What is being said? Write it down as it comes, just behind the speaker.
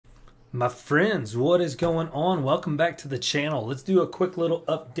My friends, what is going on? Welcome back to the channel. Let's do a quick little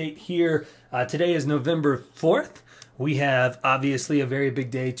update here. Today is November 4th. We have obviously a very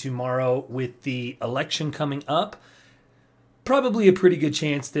big day tomorrow with the election coming up. Probably a pretty good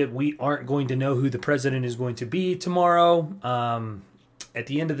chance that we aren't going to know who the president is going to be tomorrow. At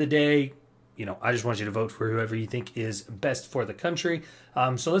the end of the day, I just want you to vote for whoever you think is best for the country.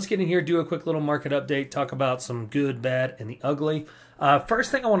 So let's get in here, do a quick little market update, talk about some good, bad, and the ugly.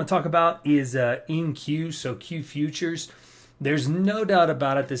 First thing I want to talk about is in Q, so Q futures. There's no doubt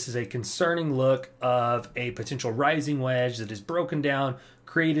about it. This is a concerning look of a potential rising wedge that is broken down,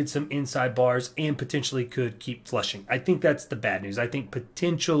 created some inside bars, and potentially could keep flushing. I think that's the bad news. I think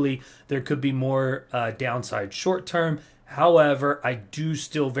potentially there could be more downside short term. However, I do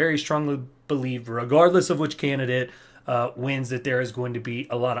still very strongly believe, regardless of which candidate wins, that there is going to be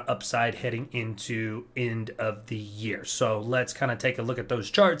a lot of upside heading into end of the year. So let's kind of take a look at those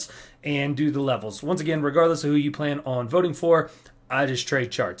charts and do the levels. Once again, regardless of who you plan on voting for, I just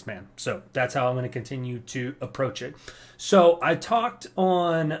trade charts, man. So that's how I'm going to continue to approach it. So I talked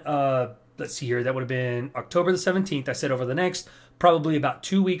on, let's see here, that would have been October the 17th. I said over the next probably about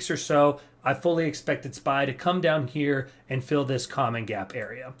 2 weeks or so, I fully expected SPY to come down here and fill this common gap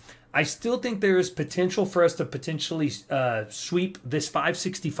area. I still think there is potential for us to potentially sweep this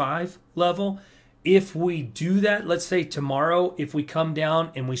 565 level. If we do that, let's say tomorrow, if we come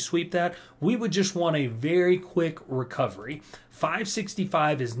down and we sweep that, we would just want a very quick recovery.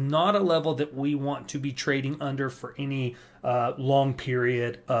 565 is not a level that we want to be trading under for any long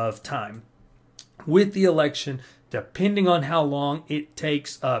period of time. With the election, depending on how long it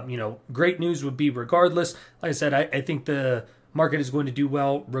takes, great news would be regardless. Like I said, I think the market is going to do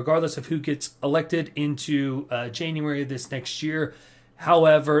well regardless of who gets elected into January of this next year.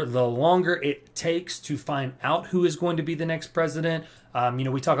 However, the longer it takes to find out who is going to be the next president,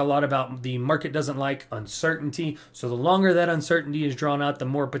 we talk a lot about the market doesn't like uncertainty. So the longer that uncertainty is drawn out, the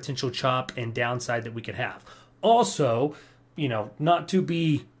more potential chop and downside that we could have. Also, not to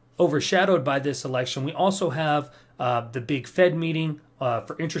be overshadowed by this election, we also have the big Fed meeting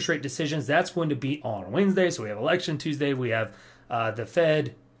for interest rate decisions. That's going to be on Wednesday. So we have election Tuesday. We have the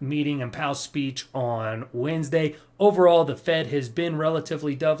Fed meeting and Powell's speech on Wednesday. Overall, the Fed has been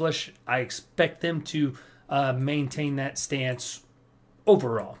relatively dovish. I expect them to maintain that stance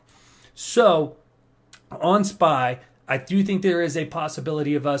overall. So on SPY, I do think there is a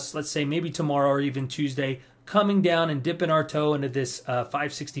possibility of us, let's say maybe tomorrow or even Tuesday, coming down and dipping our toe into this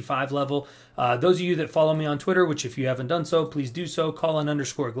 565 level. Those of you that follow me on Twitter, which if you haven't done so, please do so,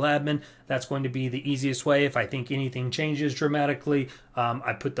 Colin_Gladman. That's going to be the easiest way. If I think anything changes dramatically,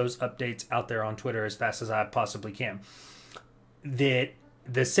 I put those updates out there on Twitter as fast as I possibly can.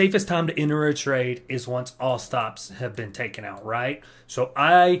 The safest time to enter a trade is once all stops have been taken out, right? So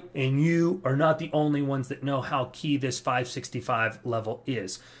I and you are not the only ones that know how key this 565 level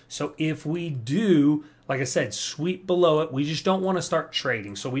is. So if we do, like I said, sweep below it, we just don't want to start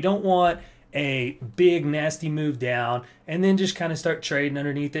trading. So we don't want a big nasty move down and then just kind of start trading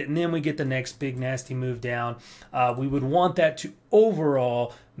underneath it, and then we get the next big nasty move down. We would want that to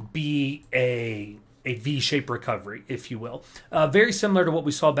overall be a V-shaped recovery, if you will. Very similar to what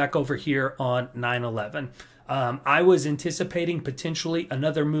we saw back over here on 9/11. I was anticipating potentially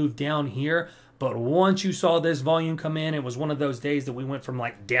another move down here, but once you saw this volume come in, it was one of those days that we went from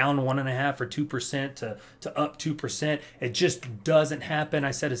like down 1.5% or 2% to up 2%. It just doesn't happen. I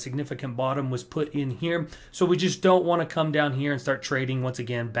said a significant bottom was put in here. So we just don't want to come down here and start trading once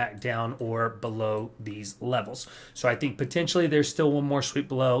again back down or below these levels. So I think potentially there's still one more sweep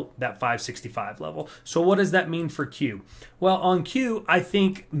below that 565 level. So what does that mean for Q? Well, on Q, I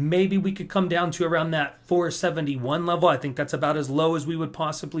think maybe we could come down to around that 471 level. I think that's about as low as we would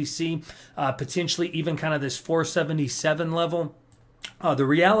possibly see. Potentially even kind of this 477 level. The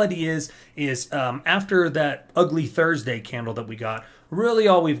reality is after that ugly Thursday candle that we got, really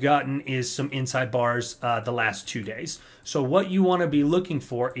all we've gotten is some inside bars the last 2 days. So what you want to be looking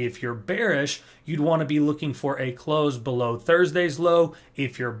for, if you're bearish, you'd want to be looking for a close below Thursday's low.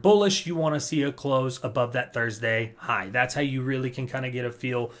 If you're bullish, you want to see a close above that Thursday high. That's how you really can kind of get a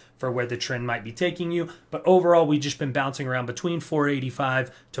feel for where the trend might be taking you. But overall, we've just been bouncing around between 485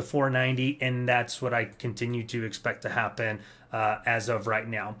 to 490, and that's what I continue to expect to happen as of right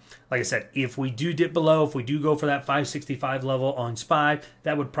now. Like I said, if we do dip below, if we do go for that 565 level on SPY,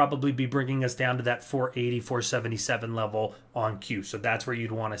 that would probably be bringing us down to that 480, 477 level on Q. So that's where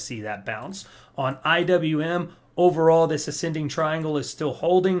you'd want to see that bounce. On IWM, overall, this ascending triangle is still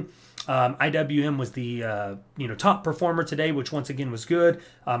holding. IWM was the top performer today, which once again was good.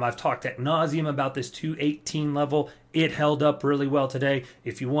 I've talked ad nauseum about this 218 level. It held up really well today.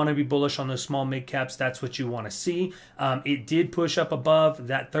 If you want to be bullish on those small mid caps, that's what you want to see. It did push up above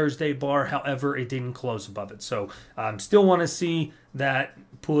that Thursday bar. However, it didn't close above it. So still want to see that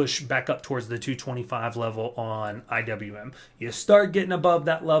push back up towards the 225 level on IWM. You start getting above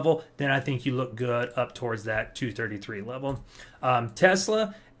that level, then I think you look good up towards that 233 level.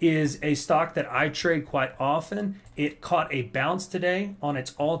 Tesla is a stock that I trade quite often. It caught a bounce today on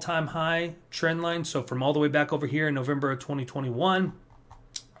its all-time high trend line. So from all the way back over here in November of 2021,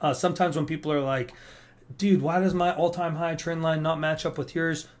 sometimes when people are like, dude, why does my all-time high trend line not match up with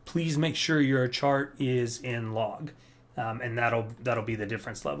yours? Please make sure your chart is in log. And that'll be the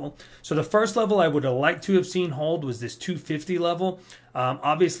difference level. So the first level I would have liked to have seen hold was this 250 level.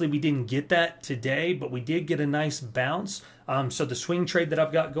 Obviously, we didn't get that today, but we did get a nice bounce. So the swing trade that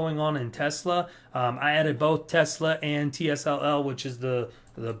I've got going on in Tesla, I added both Tesla and TSLL, which is the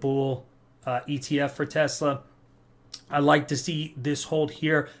bull ETF for Tesla. I like to see this hold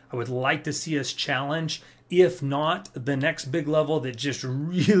here. I would like to see us challenge. If not, the next big level that just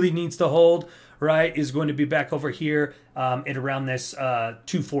really needs to hold, right, is going to be back over here at around this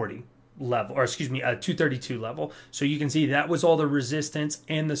 240 level, or excuse me, 232 level. So you can see that was all the resistance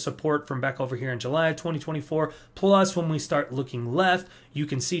and the support from back over here in July of 2024. Plus, when we start looking left, you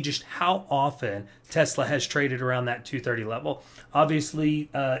can see just how often Tesla has traded around that 230 level. Obviously,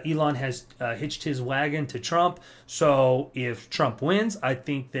 Elon has hitched his wagon to Trump. So if Trump wins, I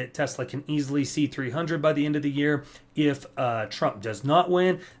think that Tesla can easily see 300 by the end of the year. If Trump does not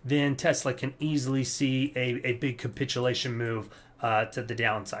win, then Tesla can easily see a big capitulation move to the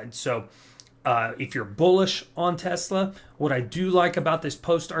downside. So if you're bullish on Tesla, what I do like about this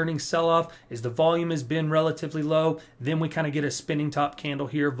post-earnings sell-off is the volume has been relatively low. Then we kind of get a spinning top candle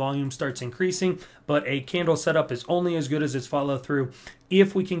here. Volume starts increasing, but a candle setup is only as good as its follow-through.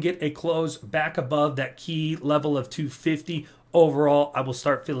 If we can get a close back above that key level of 250, overall, I will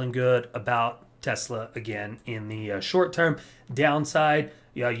start feeling good about Tesla again in the short term. Downside,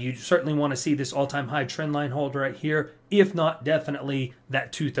 yeah, you certainly want to see this all-time high trend line hold right here. If not, definitely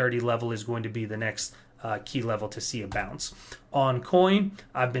that 230 level is going to be the next key level to see a bounce. On coin,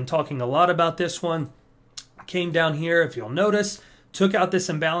 I've been talking a lot about this one. Came down here, if you'll notice, took out this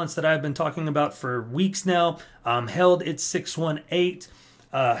imbalance that I've been talking about for weeks now, held its 618.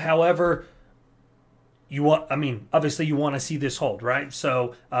 However, obviously you want to see this hold, right?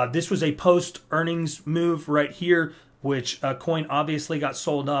 So this was a post-earnings move right here, which coin obviously got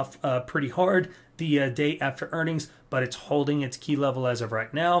sold off pretty hard the day after earnings, but it's holding its key level as of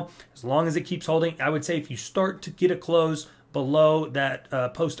right now. As long as it keeps holding, I would say if you start to get a close below that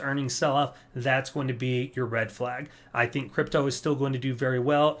post-earnings sell-off, that's going to be your red flag. I think crypto is still going to do very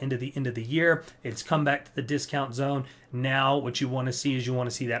well into the end of the year. It's come back to the discount zone. Now what you want to see is you want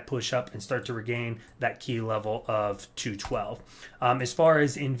to see that push up and start to regain that key level of 212. As far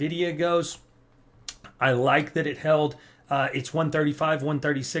as NVIDIA goes, I like that it held its 135,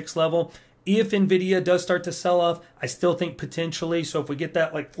 136 level. If NVIDIA does start to sell off, I still think potentially, so if we get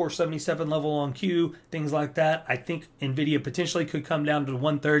that like 477 level on Q, things like that, I think NVIDIA potentially could come down to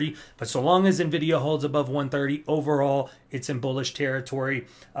 130. But so long as NVIDIA holds above 130, overall, it's in bullish territory.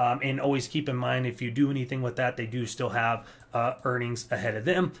 And always keep in mind, if you do anything with that, they do still have earnings ahead of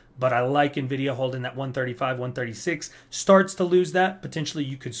them. But I like NVIDIA holding that 135, 136. Starts to lose that, potentially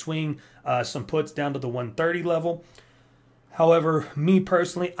you could swing some puts down to the 130 level. However, me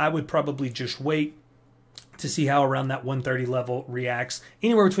personally, I would probably just wait to see how around that 130 level reacts.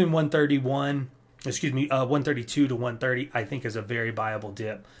 Anywhere between 132 to 130, I think is a very viable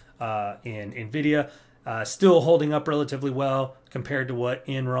dip in NVIDIA. Still holding up relatively well compared to what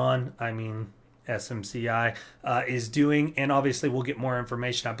Enron, SMCI, is doing. And obviously, we'll get more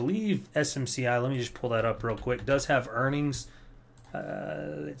information. I believe SMCI, let me just pull that up real quick, does have earnings.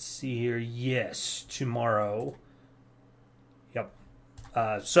 Let's see here. Yes, tomorrow. Yep.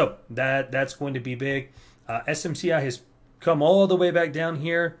 So that's going to be big. SMCI has come all the way back down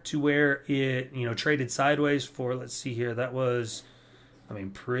here to where it traded sideways for, let's see here, that was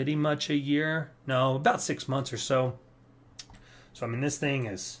pretty much a year. No, about 6 months or so. So this thing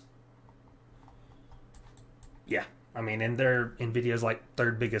is, yeah, and NVIDIA's like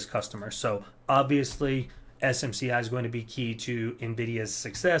third biggest customer. So obviously SMCI is going to be key to NVIDIA's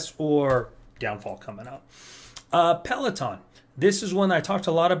success or downfall coming up. Peloton. This is one I talked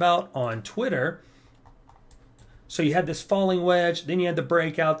a lot about on Twitter. So you had this falling wedge, then you had the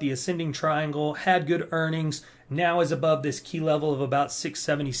breakout, the ascending triangle, had good earnings, now is above this key level of about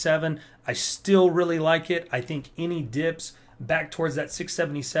 677. I still really like it. I think any dips back towards that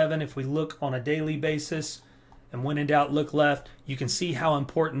 677. If we look on a daily basis, and when in doubt, look left, you can see how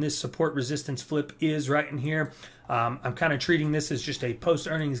important this support resistance flip is right in here. I'm kind of treating this as just a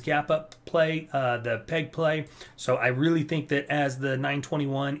post-earnings gap up play, the peg play. So I really think that as the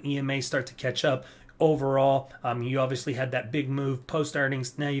 921 EMA start to catch up, overall, you obviously had that big move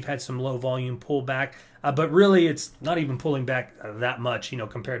post-earnings. Now you've had some low volume pullback, but really it's not even pulling back that much,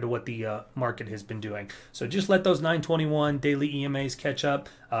 compared to what the market has been doing. So just let those 921 daily EMAs catch up,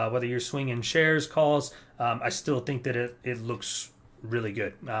 whether you're swinging shares, calls. I still think that it looks really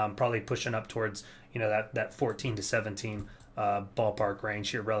good, probably pushing up towards that 14 to 17 ballpark range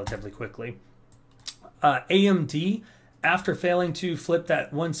here relatively quickly. AMD, after failing to flip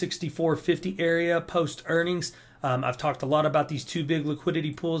that 164.50 area post earnings, I've talked a lot about these two big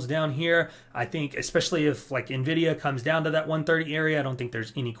liquidity pools down here. I think especially if like Nvidia comes down to that 130 area, I don't think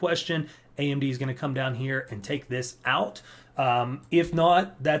there's any question AMD is going to come down here and take this out. If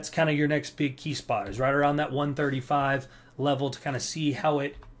not, that's kind of your next big key spot, is right around that 135 level to kind of see how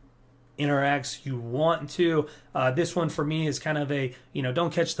it interacts. You want to this one for me is kind of a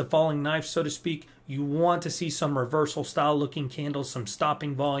don't catch the falling knife, so to speak. You want to see some reversal style looking candles, some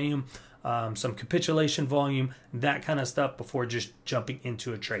stopping volume, some capitulation volume, that kind of stuff before just jumping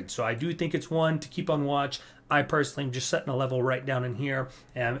into a trade. So I do think it's one to keep on watch. I personally am just setting a level right down in here,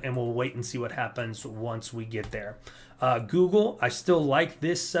 and we'll wait and see what happens once we get there. Google, I still like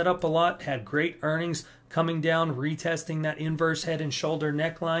this setup a lot. Had great earnings coming down, retesting that inverse head and shoulder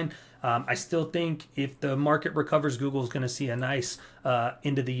neckline. I still think if the market recovers, Google is going to see a nice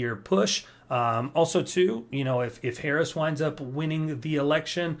end of the year push. Also, too, if Harris winds up winning the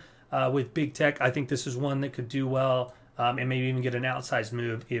election with big tech, I think this is one that could do well and maybe even get an outsized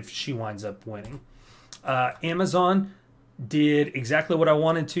move if she winds up winning. Amazon did exactly what I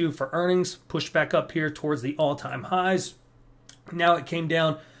wanted to for earnings, pushed back up here towards the all-time highs. Now it came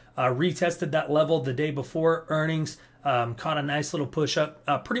down, retested that level the day before earnings, caught a nice little push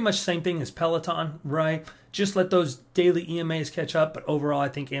up. Pretty much same thing as Peloton, right? Just let those daily EMAs catch up, but overall I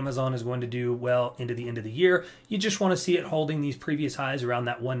think Amazon is going to do well into the end of the year. You just want to see it holding these previous highs around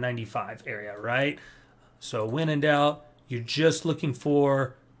that 195 area, right? So when in doubt, you're just looking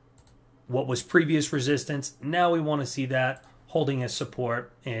for what was previous resistance. Now we want to see that holding as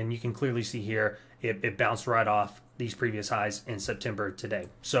support, and you can clearly see here it bounced right off these previous highs in September today.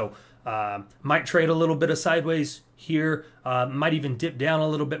 So might trade a little bit of sideways here, might even dip down a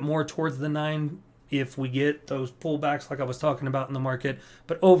little bit more towards the 9 if we get those pullbacks like I was talking about in the market.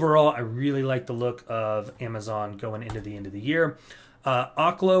 But overall, I really like the look of Amazon going into the end of the year.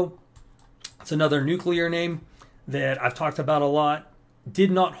 Oklo, it's another nuclear name that I've talked about a lot.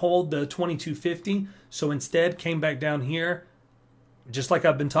 Did not hold the 2250, so instead came back down here. Just like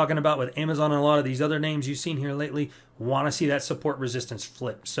I've been talking about with Amazon and a lot of these other names you've seen here lately, want to see that support resistance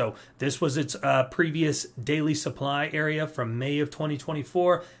flip. So this was its previous daily supply area from May of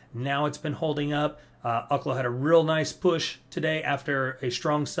 2024. Now it's been holding up. Oklo had a real nice push today after a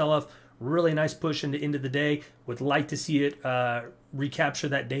strong sell-off. Really nice push into end of the day. Would like to see it recapture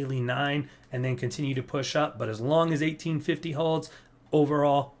that daily 9 and then continue to push up. But as long as 1850 holds,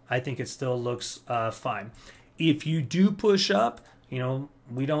 overall, I think it still looks fine. If you do push up,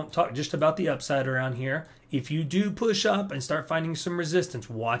 we don't talk just about the upside around here. If you do push up and start finding some resistance,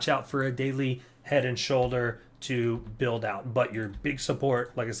 watch out for a daily head and shoulder to build out. But your big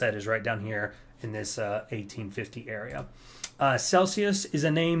support, like I said, is right down here in this 1850 area. Celsius is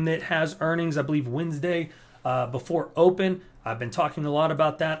a name that has earnings, I believe, Wednesday before open. I've been talking a lot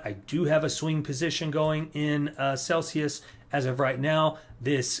about that. I do have a swing position going in Celsius as of right now.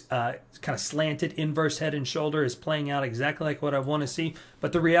 This kind of slanted inverse head and shoulder is playing out exactly like what I want to see.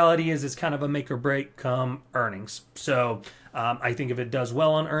 But the reality is it's kind of a make or break come earnings. So I think if it does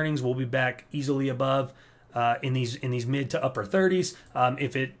well on earnings, we'll be back easily above in these mid to upper 30s.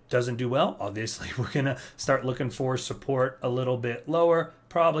 If it doesn't do well, obviously we're going to start looking for support a little bit lower,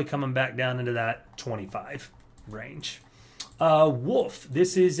 probably coming back down into that 25 range. Wolf,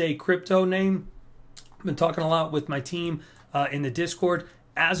 this is a crypto name. I've been talking a lot with my team in the Discord.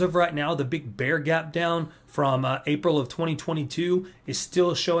 As of right now, the big bear gap down from April of 2022 is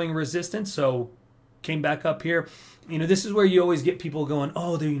still showing resistance. So came back up here. This is where you always get people going,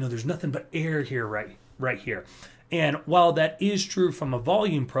 oh, there's nothing but air here, right here. And while that is true from a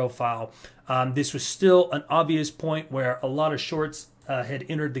volume profile, this was still an obvious point where a lot of shorts had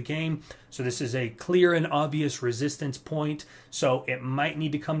entered the game. So this is a clear and obvious resistance point. So it might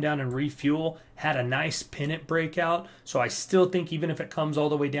need to come down and refuel. Had a nice pennant breakout. So I still think even if it comes all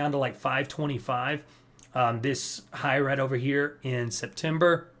the way down to like 525, this high right over here in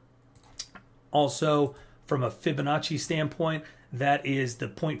September. Also from a Fibonacci standpoint, that is the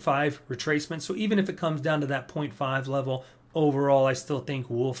 0.5 retracement. So even if it comes down to that 0.5 level, overall, I still think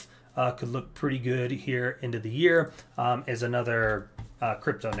Wolf could look pretty good here into the year as another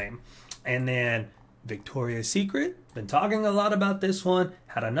crypto name. And then Victoria's Secret, been talking a lot about this one,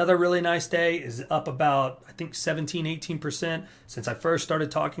 had another really nice day, is up about, I think 17-18% since I first started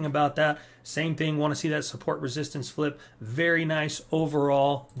talking about that. Same thing, want to see that support resistance flip. Very nice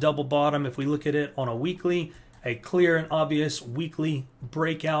overall double bottom. If we look at it on a weekly, a clear and obvious weekly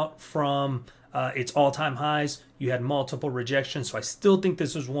breakout from its all-time highs. You had multiple rejections, so I still think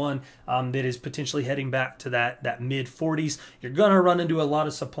this is one that is potentially heading back to that mid 40s. You're gonna run into a lot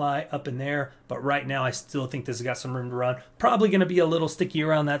of supply up in there, but right now I still think this has got some room to run. Probably gonna be a little sticky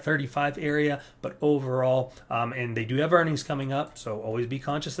around that 35 area, but overall, and they do have earnings coming up, so always be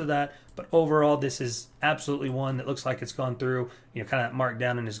conscious of that. But overall, this is absolutely one that looks like it's gone through, kind of marked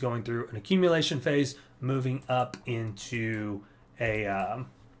down and is going through an accumulation phase, moving up into a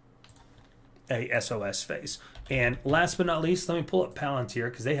SOS phase. And last but not least, let me pull up Palantir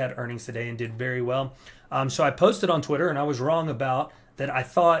because they had earnings today and did very well. So I posted on Twitter, and I was wrong about that. I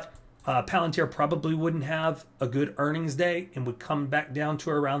thought Palantir probably wouldn't have a good earnings day and would come back down to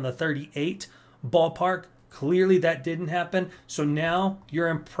around the 38 ballpark. Clearly that didn't happen. So now you're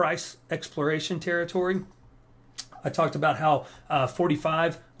in price exploration territory. I talked about how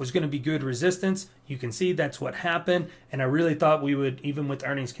 45 was going to be good resistance. You can see that's what happened. And I really thought we would, even with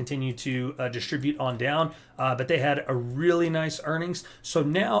earnings, continue to distribute on down. But they had a really nice earnings. So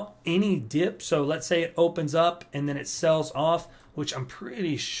now any dip, so let's say it opens up and then it sells off, which I'm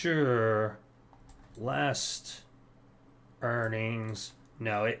pretty sure last earnings,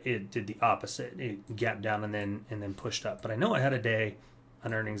 no, it did the opposite. It gapped down and then pushed up. But I know I had a day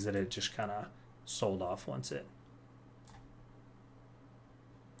on earnings that it just kind of sold off once it.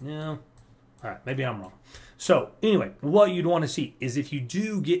 No. All right, maybe I'm wrong. So anyway, what you'd want to see is if you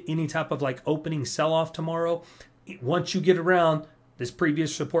do get any type of like opening sell-off tomorrow, once you get around this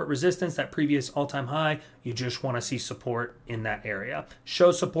previous support resistance, that previous all-time high, you just want to see support in that area.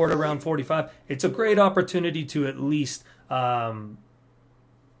 Show support around 45. It's a great opportunity to at least, buy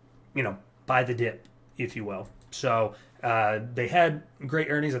the dip, if you will. So they had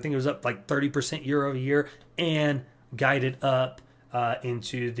great earnings. I think it was up like 30% year over year and guided up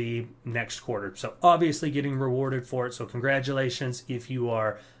into the next quarter. So obviously getting rewarded for it. So congratulations if you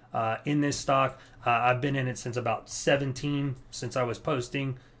are in this stock. I've been in it since about 17, since I was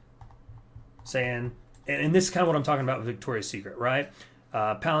posting saying, and this is kind of what I'm talking about with Victoria's Secret, right?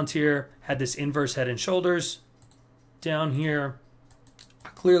 Palantir had this inverse head and shoulders down here.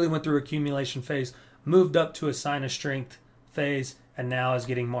 Clearly went through accumulation phase, moved up to a sign of strength phase, and now is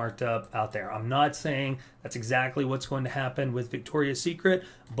getting marked up out there. I'm not saying that's exactly what's going to happen with Victoria's Secret,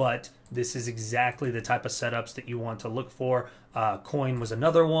 but this is exactly the type of setups that you want to look for. Coin was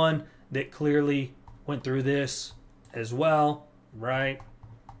another one that clearly went through this as well, right?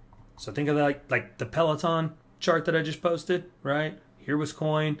 So think of that like the Peloton chart that I just posted, right? Here was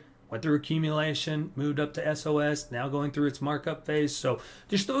Coin, went through accumulation, moved up to SOS, now going through its markup phase. So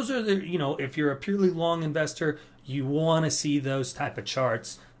just those are the, if you're a purely long investor, you want to see those type of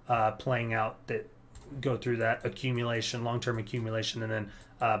charts playing out that go through that accumulation, long-term accumulation, and then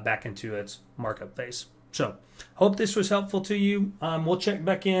back into its markup phase. So hope this was helpful to you. We'll check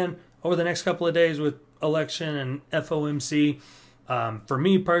back in over the next couple of days with election and FOMC. For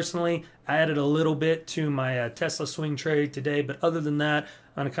me personally, I added a little bit to my Tesla swing trade today, but other than that,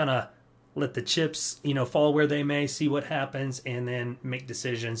 I'm going to kind of let the chips, fall where they may, see what happens, and then make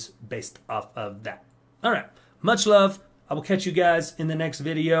decisions based off of that. All right. Much love. I will catch you guys in the next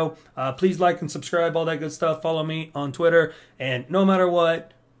video. Please like and subscribe, all that good stuff. Follow me on Twitter. And no matter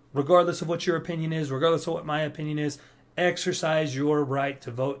what, regardless of what your opinion is, regardless of what my opinion is, exercise your right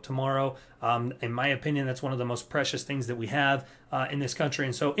to vote tomorrow. In my opinion, that's one of the most precious things that we have in this country.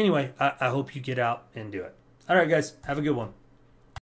 And so anyway, I hope you get out and do it. All right, guys, have a good one.